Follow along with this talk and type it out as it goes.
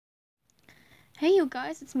Hey you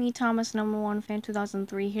guys, it's me, Thomas Number One Fan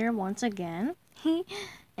 2003 here once again.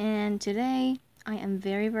 And today I am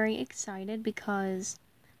very excited because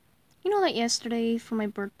you know that yesterday for my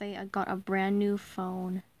birthday I got a brand new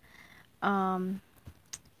phone. Um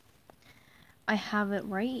I have it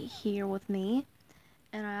right here with me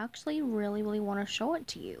and I actually really want to show it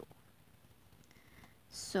to you.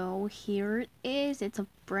 So here it is. It's a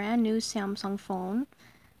brand new Samsung phone.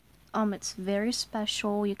 It's very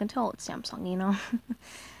special. You can tell it's Samsung, you know.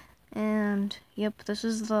 And yep, this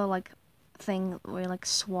is the thing where you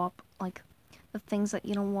swap the things that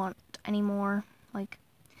you don't want anymore. Like,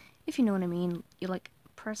 if you know what I mean, you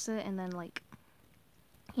press it and then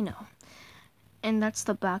you know. And that's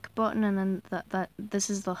the back button, and then this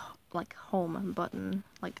is the home button.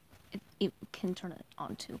 It can turn it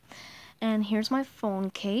on too. And here's my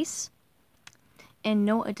phone case. And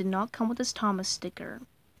no, it did not come with this Thomas sticker.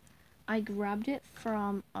 I grabbed it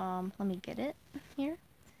from let me get it here.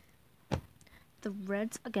 The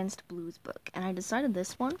Reds Against Blues book, and I decided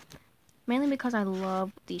this one mainly because I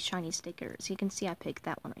love these shiny stickers. You can see I picked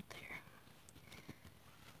that one right there.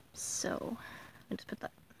 So I just put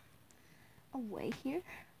that away here.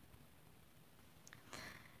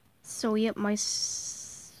 So yep, my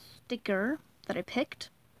sticker that I picked,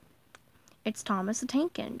 it's Thomas the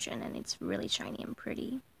Tank Engine, and it's really shiny and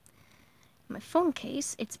pretty. My phone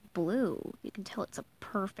case, it's blue. You can tell it's a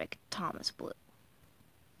perfect Thomas blue.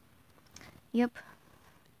 Yep.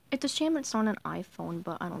 It's a shame it's on an iPhone,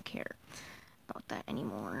 but I don't care about that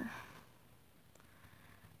anymore.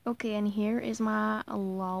 Okay, and here is my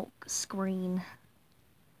lock screen.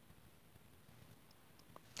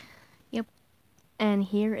 Yep. And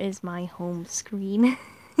here is my home screen.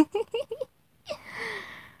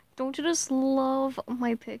 Don't you just love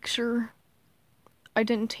my picture? I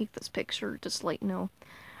didn't take this picture, just know.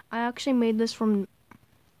 I actually made this from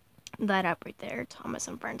that app right there, Thomas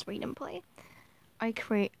and Friends Read and Play. I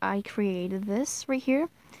created this right here.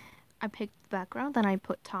 I picked the background, then I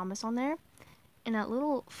put Thomas on there. And that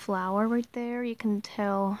little flower right there, you can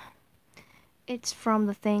tell it's from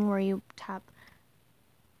the thing where you tap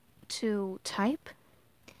to type.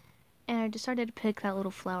 And I decided to pick that little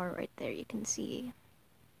flower right there, you can see.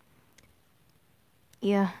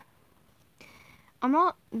 Yeah. I'm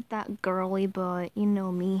not that girly, but you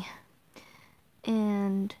know me.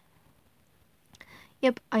 And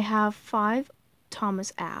yep, I have 5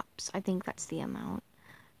 Thomas apps. I think that's the amount.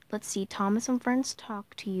 Let's see, Thomas and Friends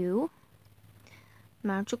Talk to You,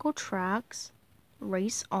 Magical Tracks,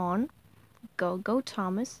 Race On, Go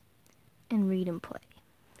Thomas, and Read and Play.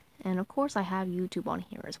 And of course I have YouTube on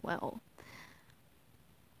here as well.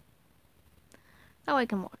 That way I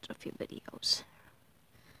can watch a few videos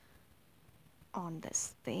on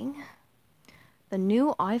this thing. The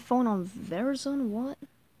new iPhone on Verizon, what?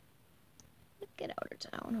 Get out of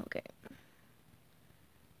town, okay.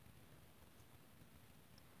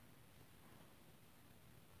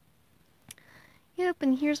 Yep,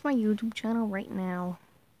 and here's my YouTube channel right now.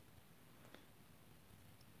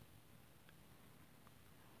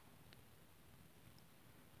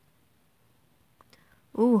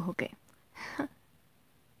 Ooh, okay.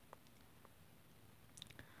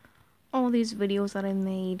 All these videos that I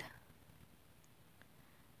made.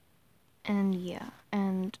 And yeah,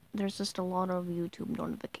 and there's just a lot of YouTube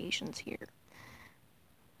notifications here.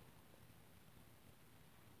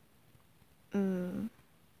 Let's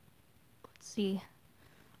see.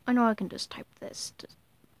 I know I can just type this.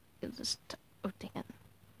 Oh, dang it.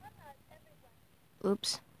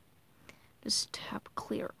 Oops. Just tap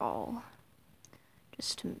clear all.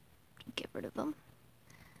 Just to get rid of them.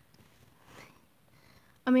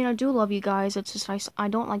 I mean, I do love you guys. It's just I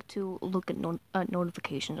don't like to look at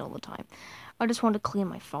notifications all the time. I just want to clean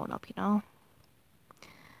my phone up, you know?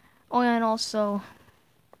 Oh, yeah, and also,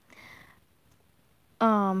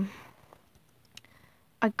 I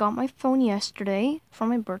got my phone yesterday for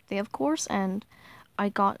my birthday, of course, and I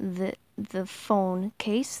got the phone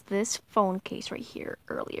case, this phone case right here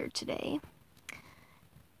earlier today.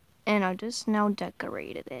 And I just now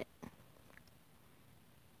decorated it.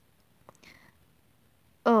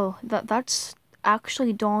 Oh, that's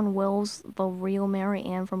actually Dawn Wells, the real Mary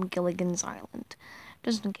Ann from Gilligan's Island.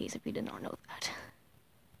 Just in case if you did not know that.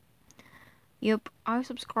 Yep, I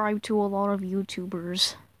subscribe to a lot of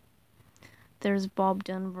YouTubers. There's Bob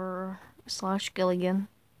Denver / Gilligan.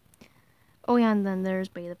 Oh yeah, and then there's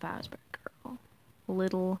Bay the Fazbear Girl.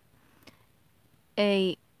 Little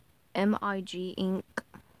A MIG Inc.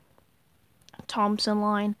 Thompson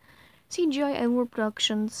Line. CGI Edward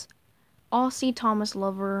Productions. Aussie Thomas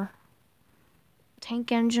Lover.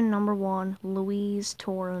 Tank Engine #1. Louise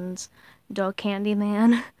Torrens. Doug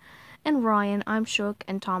Candyman. and Ryan, I'm Shook,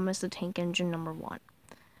 and Thomas the Tank Engine #1.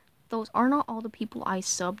 Those are not all the people I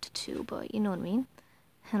subbed to, but you know what I mean.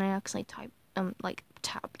 And I actually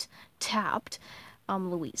tapped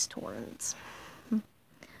Louise Torrance.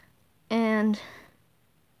 And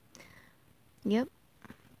yep,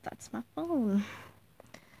 that's my phone.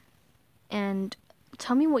 And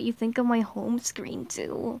tell me what you think of my home screen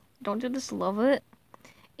too. Don't you just love it?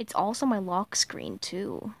 It's also my lock screen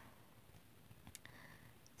too.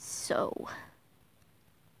 So,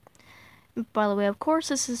 by the way, of course,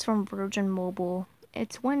 this is from Virgin Mobile.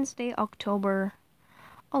 It's Wednesday, October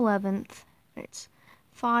 11th. It's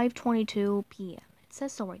 5:22 p.m. It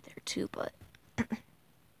says so right there too, but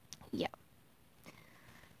yeah.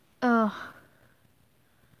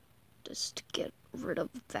 Just get rid of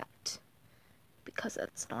that because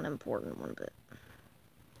that's not important one bit.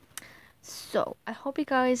 So, I hope you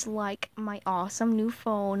guys like my awesome new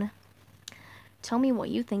phone. Tell me what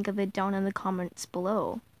you think of it down in the comments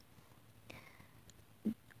below.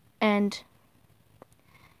 And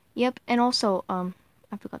yep, and also I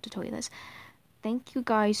forgot to tell you this. Thank you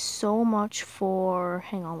guys so much for,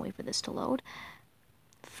 hang on, wait for this to load.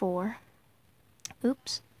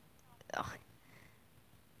 Oops. Ugh.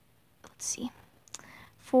 Let's see.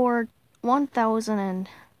 For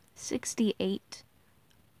 1,068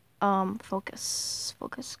 focus,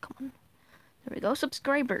 come on. There we go,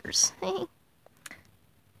 subscribers.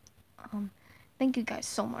 Thank you guys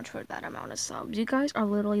so much for that amount of subs. You guys are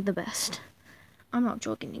literally the best. I'm not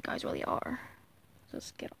joking, you guys really are.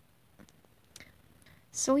 Just get up.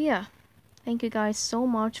 So yeah, thank you guys so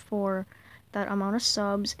much for that amount of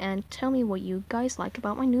subs, and tell me what you guys like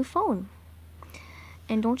about my new phone.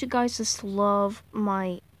 And don't you guys just love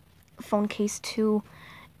my phone case too?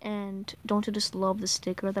 And don't you just love the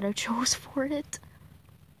sticker that I chose for it?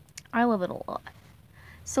 I love it a lot.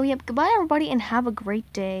 So yep, goodbye everybody and have a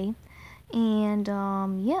great day. And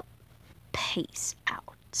yep, peace.